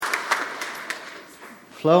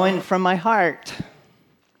flowing from my heart.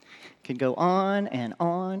 Could go on and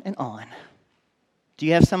on and on. Do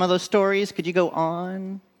you have some of those stories? Could you go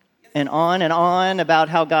on and on and on about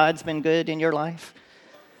how God's been good in your life?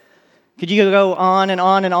 Could you go on and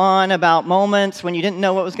on and on about moments when you didn't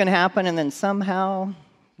know what was going to happen and then somehow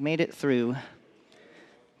made it through?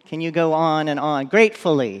 Can you go on and on,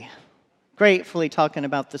 gratefully talking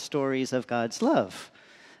about the stories of God's love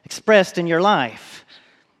expressed in your life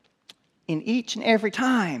in each and every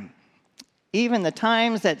time, even the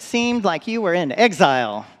times that seemed like you were in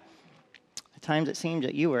exile, the times it seemed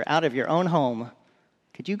that you were out of your own home?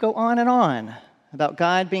 Could you go on and on about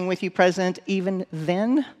God being with you present even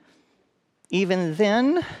then? Even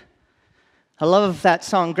then? I love that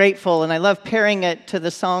song, Grateful, and I love pairing it to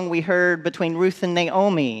the song we heard between Ruth and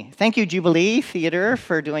Naomi. Thank you, Jubilee Theater,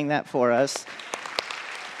 for doing that for us.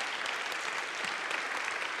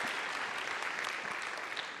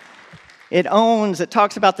 It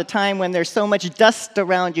talks about the time when there's so much dust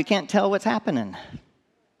around you can't tell what's happening.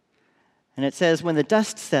 And it says, when the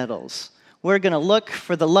dust settles, we're going to look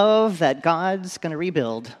for the love that God's going to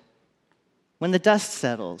rebuild. When the dust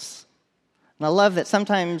settles. And I love that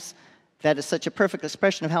sometimes that is such a perfect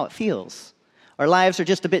expression of how it feels. Our lives are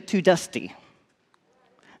just a bit too dusty.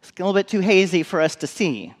 It's a little bit too hazy for us to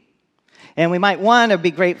see. And we might want to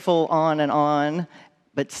be grateful on and on,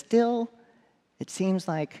 but still, it seems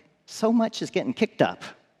like so much is getting kicked up.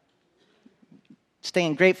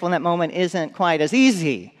 Staying grateful in that moment isn't quite as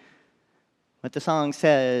easy. But the song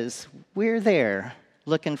says, we're there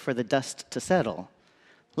looking for the dust to settle.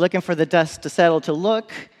 Looking for the dust to settle, to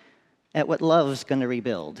look at what love's going to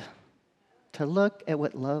rebuild. To look at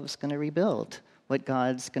what love's going to rebuild, what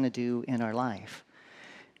God's going to do in our life.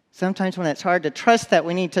 Sometimes when it's hard to trust that,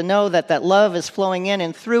 we need to know that that love is flowing in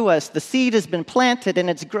and through us. The seed has been planted and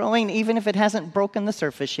it's growing even if it hasn't broken the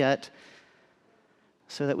surface yet,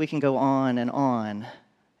 so that we can go on and on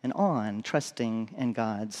and on, trusting in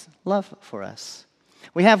God's love for us.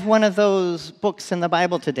 We have one of those books in the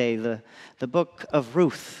Bible today, the book of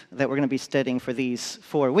Ruth, that we're going to be studying for these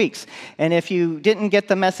 4 weeks. And if you didn't get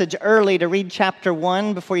the message early to read chapter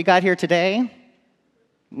 1 before you got here today,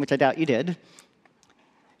 which I doubt you did,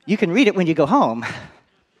 you can read it when you go home.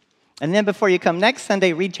 And then before you come next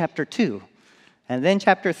Sunday, read chapter 2. And then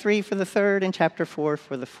chapter 3 for the third and chapter 4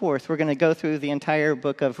 for the fourth. We're going to go through the entire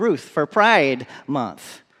book of Ruth for Pride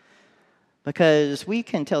Month. Because we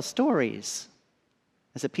can tell stories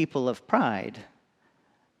as a people of pride,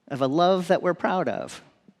 of a love that we're proud of.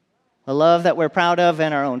 A love that we're proud of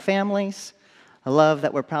in our own families. A love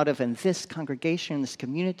that we're proud of in this congregation, this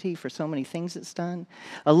community, for so many things it's done.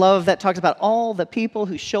 A love that talks about all the people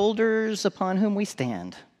whose shoulders upon whom we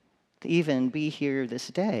stand to even be here this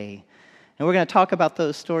day. And we're going to talk about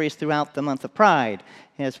those stories throughout the month of Pride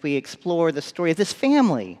as we explore the story of this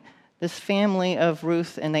family of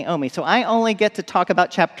Ruth and Naomi. So I only get to talk about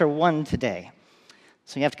chapter 1 today.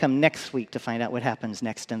 So you have to come next week to find out what happens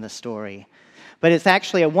next in the story. But it's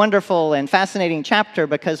actually a wonderful and fascinating chapter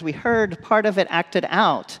because we heard part of it acted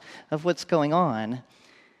out of what's going on.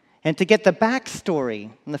 And to get the backstory,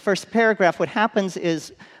 in the first paragraph, what happens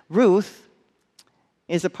is Ruth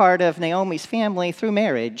is a part of Naomi's family through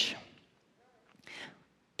marriage.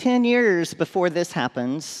 10 years before this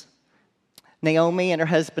happens, Naomi and her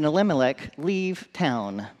husband Elimelech leave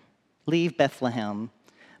town, leave Bethlehem,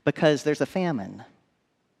 because there's a famine.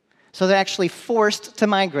 So they're actually forced to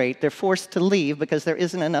migrate. They're forced to leave because there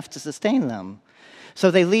isn't enough to sustain them.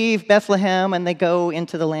 So they leave Bethlehem and they go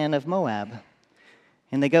into the land of Moab.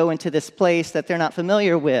 And they go into this place that they're not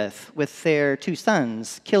familiar with their 2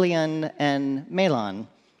 sons, Kilion and Mahlon.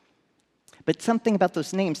 But something about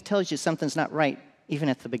those names tells you something's not right, even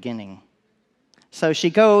at the beginning. So she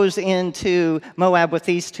goes into Moab with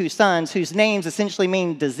these 2 sons, whose names essentially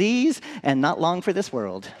mean disease and not long for this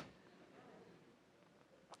world.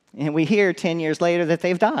 And we hear 10 years later that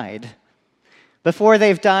they've died. Before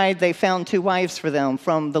they've died, they found 2 wives for them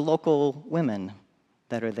from the local women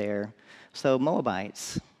that are there. So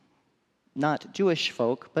Moabites, not Jewish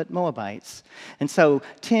folk, but Moabites. And so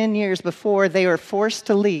 10 years before, they are forced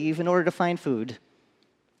to leave in order to find food.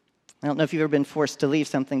 I don't know if you've ever been forced to leave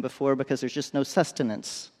something before because there's just no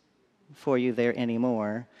sustenance for you there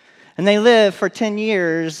anymore. And they live for 10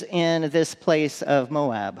 years in this place of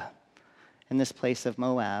Moab. And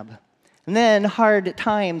then hard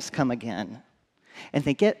times come again. And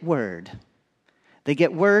they get word. They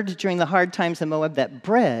get word during the hard times in Moab that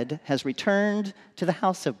bread has returned to the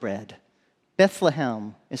house of bread.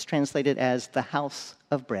 Bethlehem is translated as the house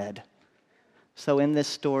of bread. So in this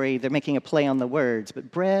story, they're making a play on the words, but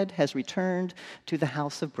bread has returned to the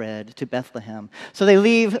house of bread, to Bethlehem. So they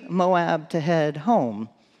leave Moab to head home.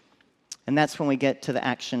 And that's when we get to the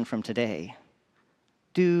action from today.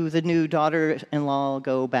 Do the new daughter-in-law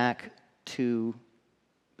go back to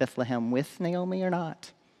Bethlehem with Naomi or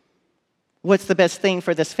not? What's the best thing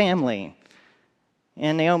for this family?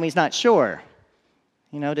 And Naomi's not sure.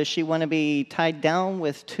 Does she want to be tied down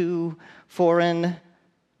with two foreign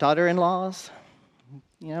daughter-in-laws?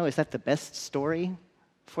 Is that the best story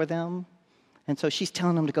for them? And so she's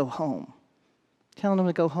telling them to go home.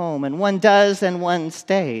 And one does and one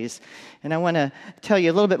stays. And I want to tell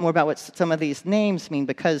you a little bit more about what some of these names mean,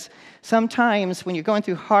 because sometimes when you're going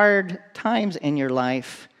through hard times in your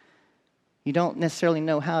life, you don't necessarily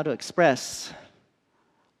know how to express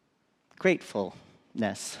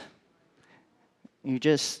gratefulness. You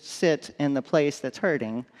just sit in the place that's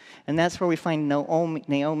hurting. And that's where we find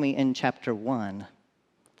Naomi in chapter 1.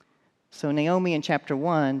 So Naomi in chapter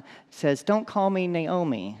 1 says, "Don't call me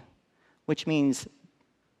Naomi," which means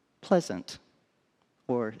pleasant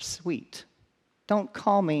or sweet. Don't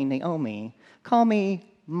call me Naomi. Call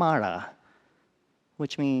me Mara,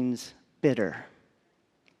 which means bitter.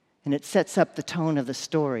 And it sets up the tone of the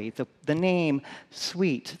story. The name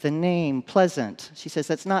sweet, the name pleasant. She says,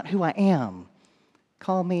 that's not who I am.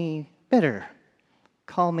 Call me bitter.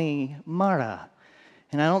 Call me Mara.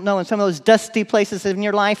 And I don't know in some of those dusty places in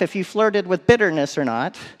your life if you flirted with bitterness or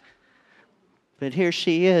not. But here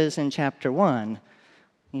she is in chapter 1,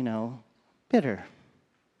 bitter.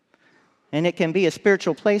 And it can be a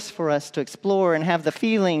spiritual place for us to explore and have the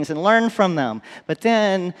feelings and learn from them. But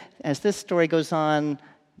then, as this story goes on,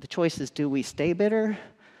 the choice is, do we stay bitter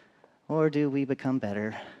or do we become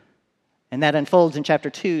better? And that unfolds in chapter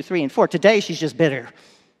 2, 3, and 4. Today, she's just bitter.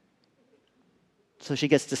 So she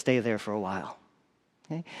gets to stay there for a while.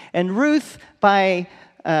 Okay? And Ruth, by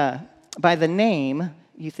the name,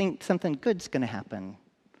 you think something good's going to happen.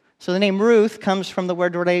 So the name Ruth comes from the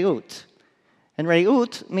word Reut. And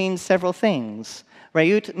Reut means several things.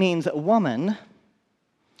 Reut means a woman.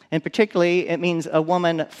 And particularly, it means a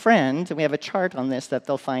woman friend. And we have a chart on this that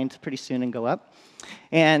they'll find pretty soon and go up.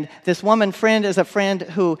 And this woman friend is a friend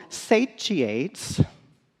who satiates.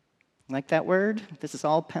 Like that word? This is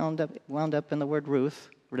all wound up in the word Ruth,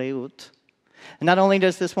 Reut. And not only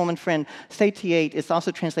does this woman friend satiate, it's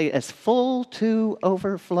also translated as full to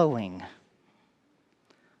overflowing.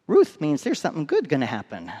 Ruth means there's something good going to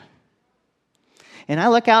happen. And I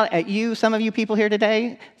look out at you, some of you people here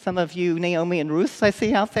today, some of you Naomi and Ruths I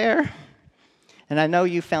see out there, and I know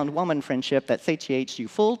you found woman friendship that satiates you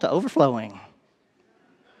full to overflowing.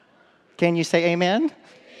 Can you say amen?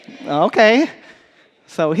 Okay.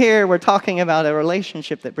 So here we're talking about a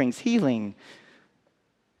relationship that brings healing,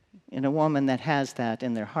 in a woman that has that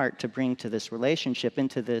in their heart to bring to this relationship,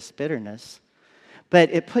 into this bitterness. But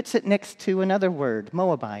it puts it next to another word,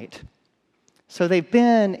 Moabite. So they've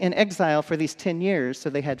been in exile for these 10 years, so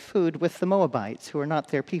they had food with the Moabites, who are not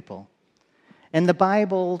their people. And the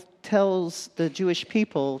Bible tells the Jewish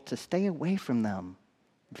people to stay away from them.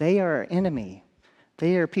 They are our enemy.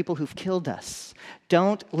 They are people who've killed us.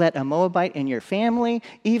 Don't let a Moabite in your family,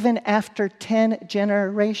 even after 10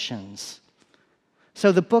 generations.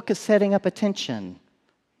 So the book is setting up a tension.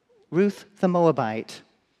 Ruth the Moabite,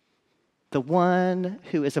 the one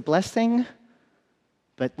who is a blessing,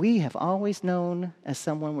 but we have always known as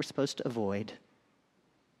someone we're supposed to avoid.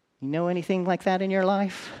 You know anything like that in your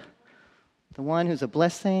life? The one who's a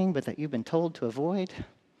blessing, but that you've been told to avoid?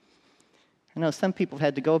 I know some people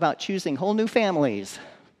had to go about choosing whole new families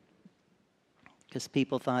because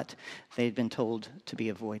people thought they'd been told to be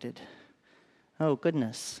avoided. Oh,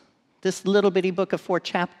 goodness. This little bitty book of 4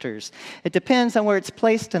 chapters. It depends on where it's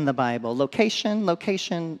placed in the Bible. Location,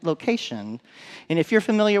 location, location. And if you're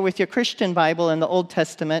familiar with your Christian Bible in the Old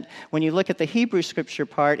Testament, when you look at the Hebrew scripture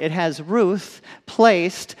part, it has Ruth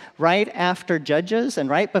placed right after Judges and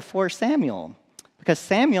right before Samuel. Because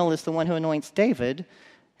Samuel is the one who anoints David.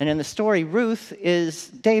 And in the story, Ruth is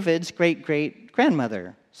David's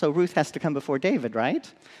great-great-grandmother. So Ruth has to come before David,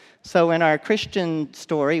 right? So in our Christian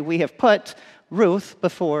story, we have put Ruth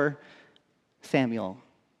before Samuel.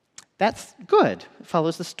 That's good. It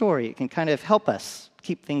follows the story. It can kind of help us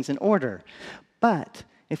keep things in order. But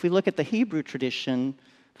if we look at the Hebrew tradition,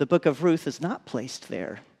 the book of Ruth is not placed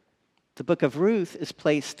there. The book of Ruth is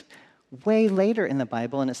placed way later in the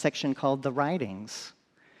Bible in a section called the Writings.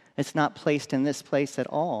 It's not placed in this place at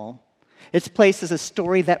all. It's placed as a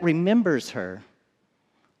story that remembers her,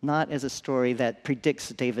 not as a story that predicts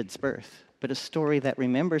David's birth, but a story that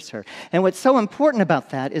remembers her. And what's so important about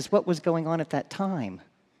that is what was going on at that time.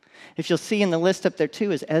 If you'll see in the list up there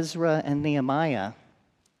too is Ezra and Nehemiah.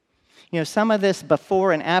 You know, some of this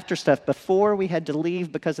before and after stuff, before we had to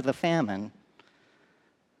leave because of the famine,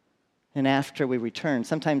 and after we returned.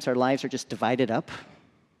 Sometimes our lives are just divided up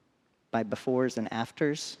by befores and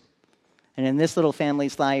afters. And in this little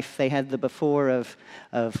family's life, they had the before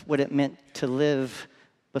of what it meant to live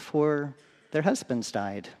before their husbands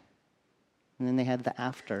died. And then they had the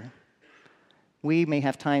after. We may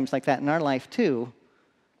have times like that in our life too.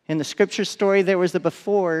 In the scripture story, there was the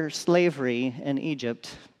before slavery in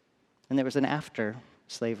Egypt, and there was an after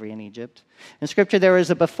slavery in Egypt. In Scripture, there is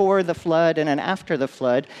a before the flood and an after the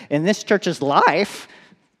flood. In this church's life,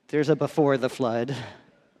 there's a before the flood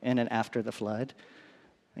and an after the flood,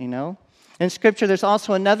 you know? In Scripture, there's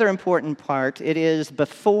also another important part. It is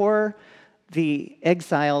before the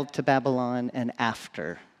exile to Babylon and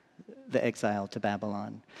after the exile to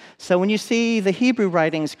Babylon. So when you see the Hebrew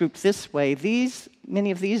writings grouped this way,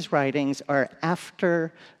 many of these writings are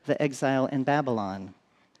after the exile in Babylon.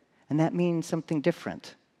 And that means something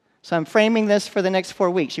different. So I'm framing this for the next 4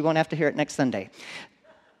 weeks. You won't have to hear it next Sunday.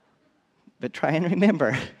 But try and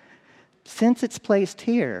remember, since it's placed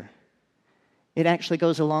here, it actually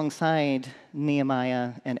goes alongside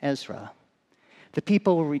Nehemiah and Ezra. The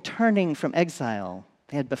people were returning from exile.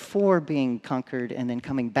 They had before being conquered and then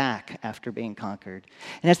coming back after being conquered.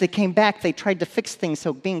 And as they came back, they tried to fix things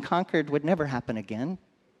so being conquered would never happen again.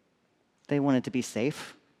 They wanted to be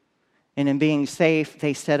safe. And in being safe,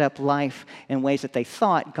 they set up life in ways that they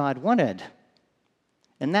thought God wanted.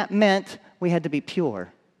 And that meant we had to be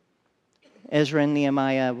pure. Ezra and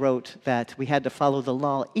Nehemiah wrote that we had to follow the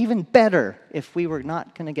law even better if we were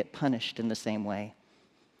not going to get punished in the same way.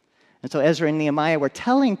 And so Ezra and Nehemiah were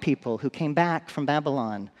telling people who came back from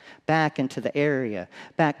Babylon, back into the area,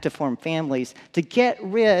 back to form families, to get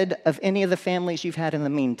rid of any of the families you've had in the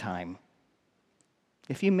meantime.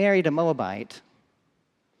 If you married a Moabite,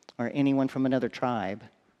 or anyone from another tribe,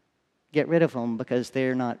 get rid of them because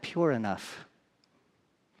they're not pure enough.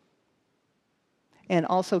 And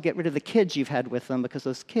also get rid of the kids you've had with them because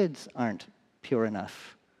those kids aren't pure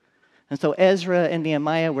enough. And so Ezra and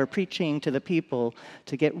Nehemiah were preaching to the people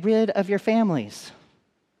to get rid of your families.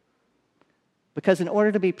 Because in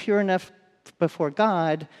order to be pure enough before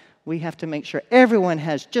God, we have to make sure everyone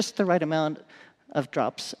has just the right amount of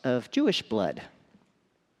drops of Jewish blood.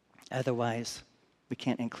 Otherwise, we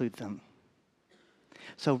can't include them.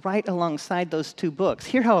 So right alongside those two books,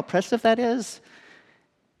 hear how oppressive that is?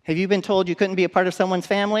 Have you been told you couldn't be a part of someone's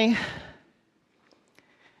family?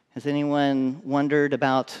 Has anyone wondered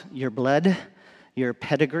about your blood, your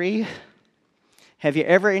pedigree? Have you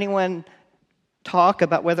ever anyone talk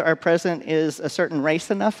about whether our president is a certain race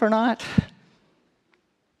enough or not?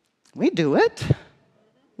 We do it.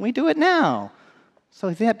 We do it now. So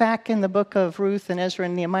they're back in the book of Ruth and Ezra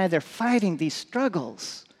and Nehemiah, they're fighting these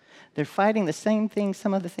struggles. They're fighting the same things,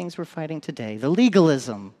 some of the things we're fighting today, the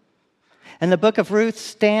legalism. And the book of Ruth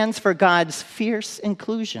stands for God's fierce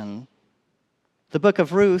inclusion. The book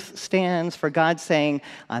of Ruth stands for God saying,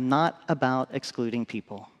 I'm not about excluding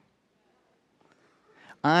people.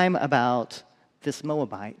 I'm about this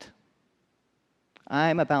Moabite.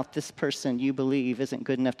 I'm about this person you believe isn't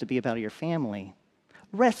good enough to be about your family,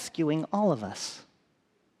 rescuing all of us.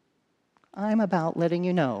 I'm about letting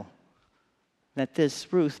you know that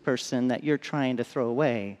this Ruth person that you're trying to throw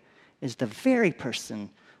away is the very person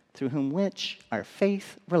through whom which our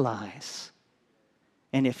faith relies.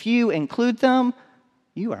 And if you include them,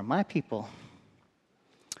 you are my people.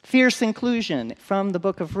 Fierce inclusion from the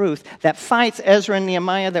book of Ruth that fights Ezra and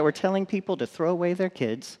Nehemiah that were telling people to throw away their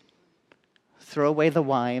kids, throw away the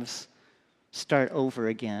wives, start over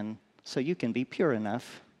again so you can be pure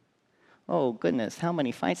enough. Oh, goodness, how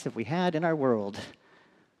many fights have we had in our world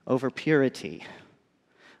over purity?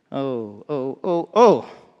 Oh,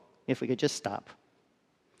 if we could just stop.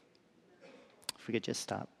 If we could just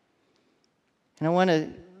stop. And I want to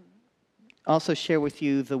also share with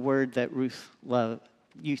you the word that Ruth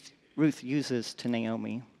uses to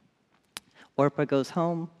Naomi. Orpah goes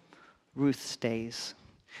home, Ruth stays.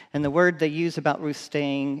 And the word they use about Ruth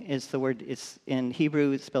staying is the word, it's in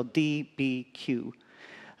Hebrew, it's spelled D-B-Q.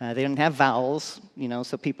 They don't have vowels,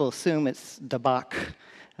 so people assume it's dabak,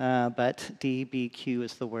 but D-B-Q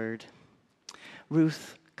is the word.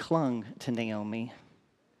 Ruth clung to Naomi.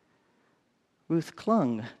 Ruth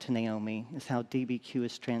clung to Naomi is how DBQ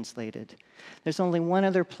is translated. There's only one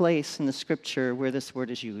other place in the scripture where this word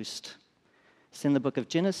is used. It's in the book of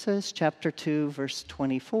Genesis, chapter 2, verse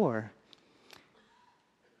 24.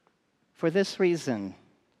 For this reason,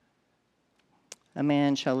 a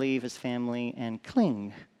man shall leave his family and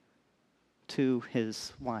cling to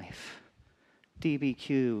his wife.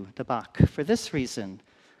 DBQ, the Bach. For this reason,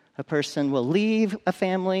 a person will leave a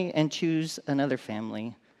family and choose another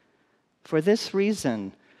family. For this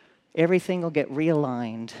reason, everything will get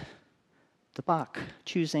realigned. The Bach,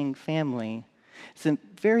 choosing family. It's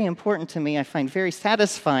very important to me. I find very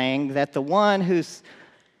satisfying that the one who's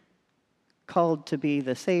called to be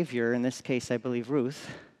the Savior, in this case, I believe Ruth,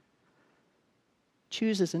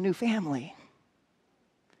 chooses a new family.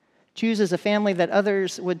 Chooses a family that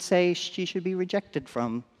others would say she should be rejected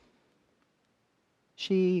from.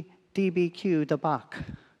 She, DBQ, the Bach,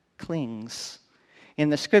 clings. In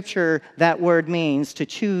the scripture, that word means to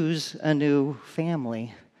choose a new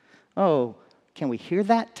family. Oh, can we hear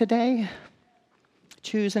that today?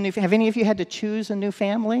 Choose a new family. Have any of you had to choose a new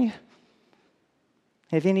family?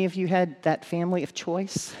 Have any of you had that family of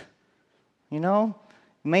choice? You know,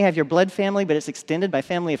 you may have your blood family, but it's extended by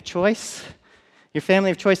family of choice. Your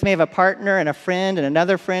family of choice may have a partner and a friend and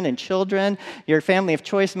another friend and children. Your family of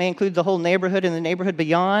choice may include the whole neighborhood and the neighborhood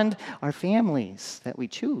beyond. Our families that we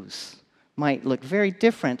choose might look very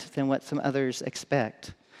different than what some others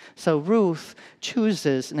expect. So Ruth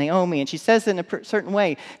chooses Naomi, and she says it in a certain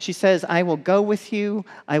way. She says, I will go with you,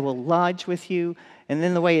 I will lodge with you. And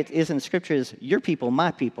then the way it is in the scripture is, your people,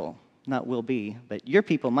 my people. Not will be, but your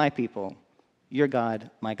people, my people. Your God,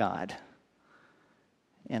 my God.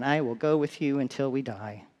 And I will go with you until we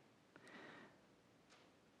die.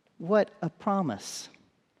 What a promise.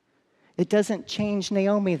 It doesn't change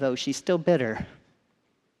Naomi, though. She's still bitter.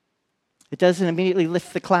 It doesn't immediately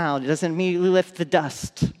lift the cloud. It doesn't immediately lift the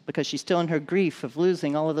dust because she's still in her grief of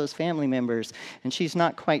losing all of those family members. And she's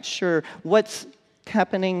not quite sure what's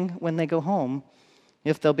happening when they go home.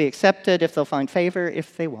 If they'll be accepted, if they'll find favor,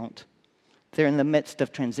 if they won't. They're in the midst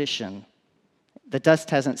of transition. The dust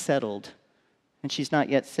hasn't settled. And she's not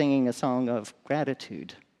yet singing a song of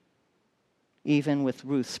gratitude. Even with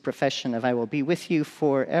Ruth's profession of, I will be with you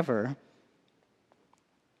forever,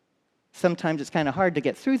 sometimes it's kind of hard to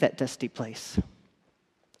get through that dusty place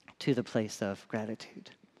to the place of gratitude.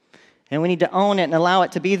 And we need to own it and allow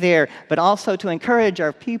it to be there, but also to encourage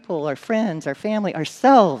our people, our friends, our family,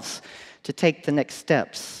 ourselves to take the next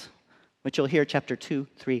steps, which you'll hear chapter 2,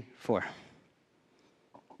 3, 4.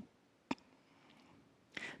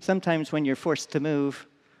 Sometimes when you're forced to move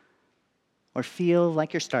or feel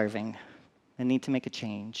like you're starving and need to make a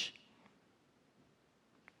change,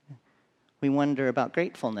 we wonder about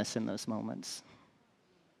gratefulness in those moments.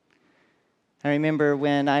 I remember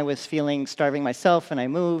when I was feeling starving myself and I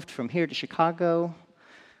moved from here to Chicago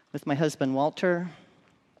with my husband, Walter.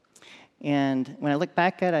 And when I look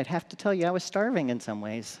back at it, I'd have to tell you I was starving in some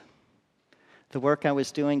ways. The work I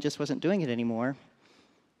was doing just wasn't doing it anymore.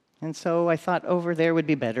 And so I thought over there would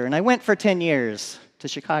be better. And I went for 10 years to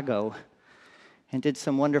Chicago and did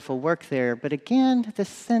some wonderful work there. But again, this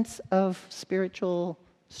sense of spiritual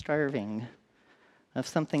starving, of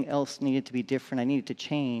something else needed to be different. I needed to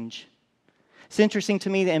change. It's interesting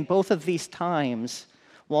to me that in both of these times,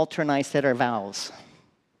 Walter and I said our vows.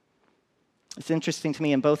 It's interesting to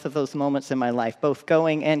me in both of those moments in my life, both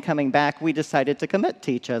going and coming back, we decided to commit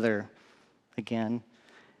to each other again.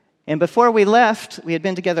 And before we left, we had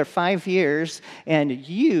been together 5 years, and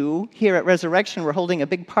you here at Resurrection were holding a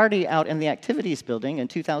big party out in the activities building in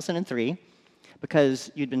 2003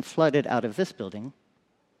 because you'd been flooded out of this building.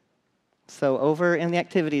 So over in the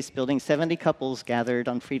activities building, 70 couples gathered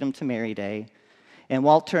on Freedom to Marry Day. And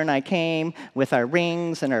Walter and I came with our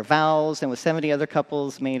rings and our vows, and with 70 other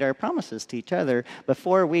couples made our promises to each other.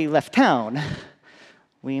 Before we left town,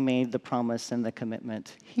 we made the promise and the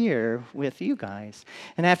commitment here with you guys.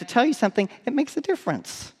 And I have to tell you something, it makes a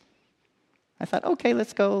difference. I thought, okay,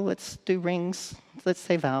 let's go, let's do rings, let's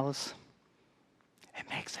say vows. It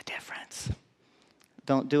makes a difference.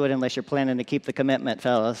 Don't do it unless you're planning to keep the commitment,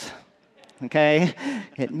 fellas. Okay?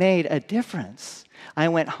 It made a difference. I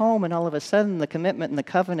went home, and all of a sudden, the commitment and the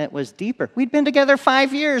covenant was deeper. We'd been together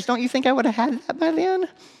 5 years. Don't you think I would have had that by then?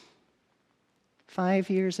 5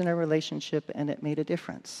 years in a relationship, and it made a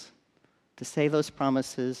difference. To say those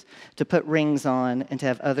promises, to put rings on, and to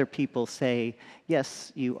have other people say,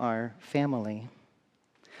 yes, you are family.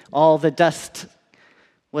 All the dust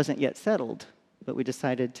wasn't yet settled, but we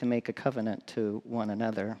decided to make a covenant to one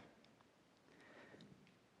another.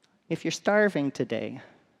 If you're starving today,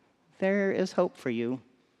 there is hope for you.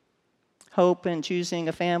 Hope in choosing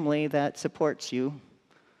a family that supports you,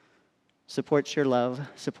 supports your love,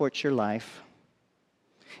 supports your life.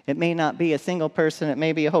 It may not be a single person, it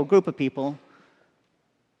may be a whole group of people.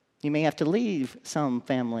 You may have to leave some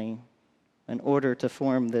family in order to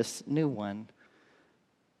form this new one.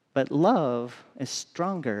 But love is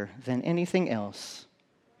stronger than anything else.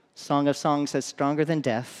 Song of Songs says stronger than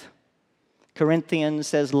death, Corinthians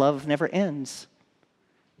says love never ends.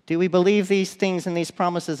 Do we believe these things and these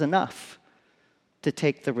promises enough to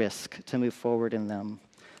take the risk to move forward in them?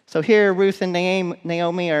 So here, Ruth and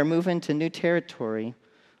Naomi are moving to new territory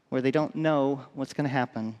where they don't know what's going to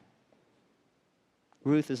happen.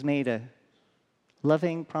 Ruth has made a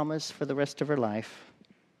loving promise for the rest of her life.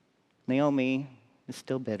 Naomi is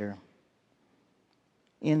still bitter.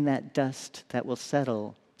 In that dust that will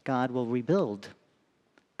settle, God will rebuild.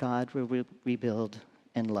 God will rebuild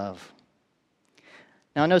in love.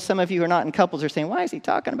 Now, I know some of you who are not in couples are saying, why is he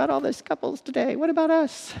talking about all these couples today? What about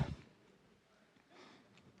us?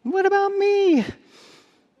 What about me?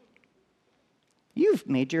 You've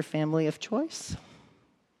made your family of choice.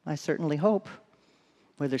 I certainly hope,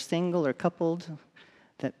 whether single or coupled,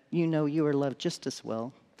 that you know you are loved just as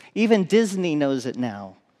well. Even Disney knows it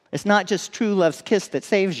now. It's not just true love's kiss that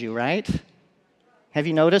saves you, right? Have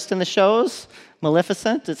you noticed in the shows?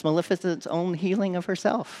 Maleficent, it's Maleficent's own healing of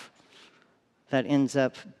herself that ends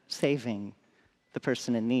up saving the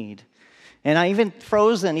person in need. And even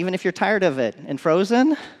Frozen, even if you're tired of it, in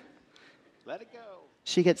Frozen, let it go.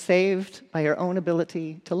 She gets saved by her own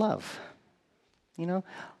ability to love. You know,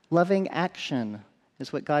 loving action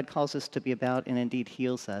is what God calls us to be about and indeed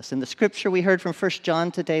heals us. In the scripture we heard from 1 John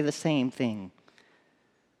today, the same thing.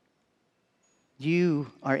 You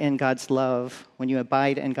are in God's love. When you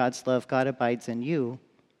abide in God's love, God abides in you.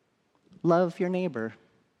 Love your neighbor.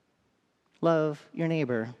 Love your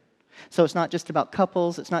neighbor. So it's not just about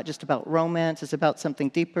couples. It's not just about romance. It's about something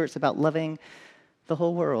deeper. It's about loving the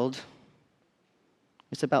whole world.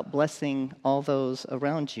 It's about blessing all those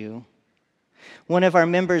around you. One of our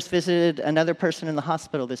members visited another person in the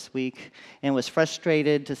hospital this week and was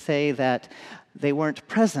frustrated to say that they weren't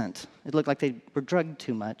present. It looked like they were drugged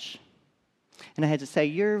too much. And I had to say,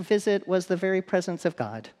 your visit was the very presence of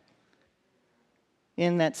God.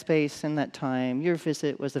 In that space, in that time, your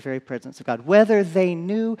visit was the very presence of God. Whether they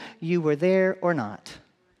knew you were there or not,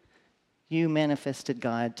 you manifested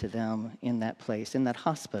God to them in that place, in that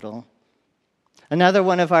hospital. Another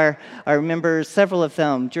one of our members, several of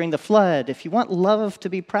them, during the flood, if you want love to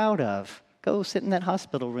be proud of, go sit in that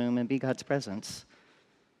hospital room and be God's presence.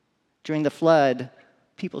 During the flood,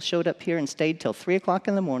 people showed up here and stayed till 3 o'clock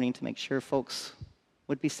in the morning to make sure folks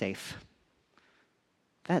would be safe.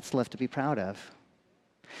 That's love to be proud of.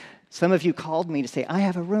 Some of you called me to say, I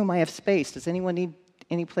have a room, I have space. Does anyone need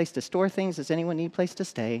any place to store things? Does anyone need a place to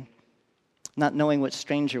stay? Not knowing what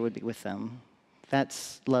stranger would be with them.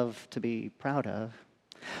 That's love to be proud of.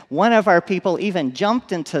 One of our people even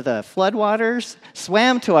jumped into the floodwaters,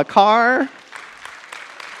 swam to a car,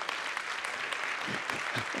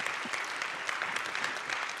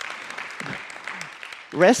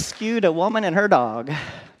 rescued a woman and her dog.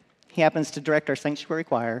 He happens to direct our sanctuary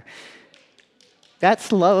choir.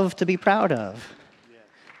 That's love to be proud of.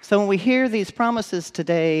 So when we hear these promises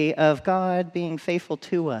today of God being faithful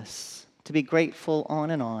to us, to be grateful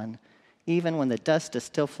on and on, even when the dust is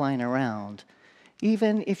still flying around,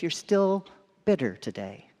 even if you're still bitter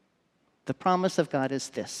today, the promise of God is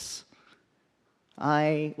this: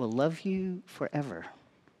 I will love you forever.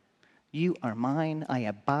 You are mine. I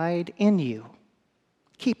abide in you.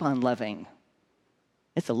 Keep on loving.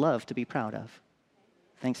 It's a love to be proud of.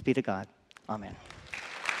 Thanks be to God. Amen.